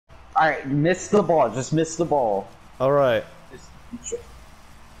Alright, miss the ball. Just miss the ball. Alright.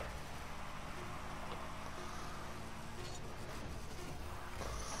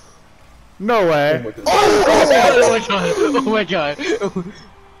 No way. Oh my god! Oh my god!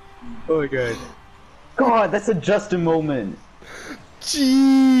 Oh my god! God, that's a just a moment.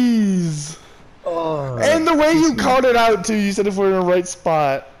 Jeez. Oh. And the way you called it out too, you said if we're in the right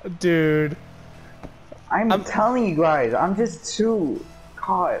spot, dude. I'm telling you guys, I'm just too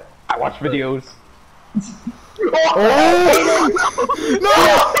caught. I watch videos. Oh! No!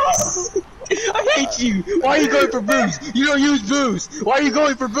 I hate you! Why are you going for boost? You don't use boost! Why are you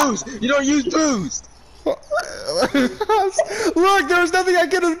going for boost? You don't use boost! Look, there was nothing I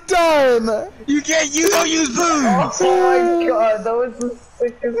could have done! You don't use boost! Oh my god, that was the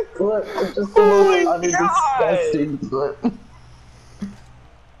sickest clip. It's just the most disgusting clip.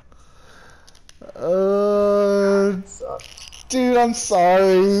 Dude, I'm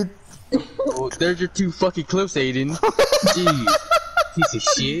sorry. Oh, there's your 2 fucking clips, Aiden. Jeez. Piece of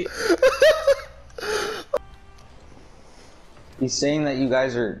shit. He's saying that you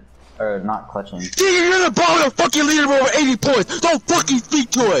guys are not clutching. Dude, you're the bottom of the fucking leaderboard with 80 points! Don't fucking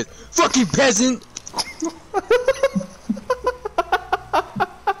speak to it! Fucking peasant!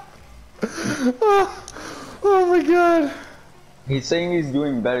 Oh my god. He's saying he's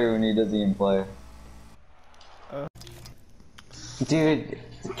doing better when he doesn't even play. Dude,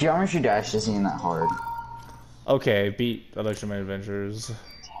 Geometry Dash isn't even that hard. Okay, beat Electroman Adventures.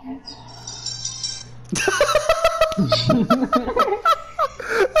 Damn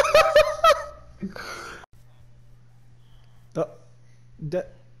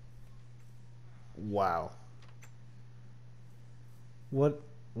it. Wow. What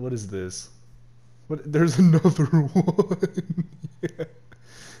is this? What? There's another one. Yeah.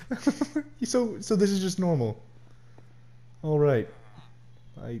 So this is just normal. All right.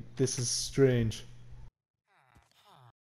 This is strange.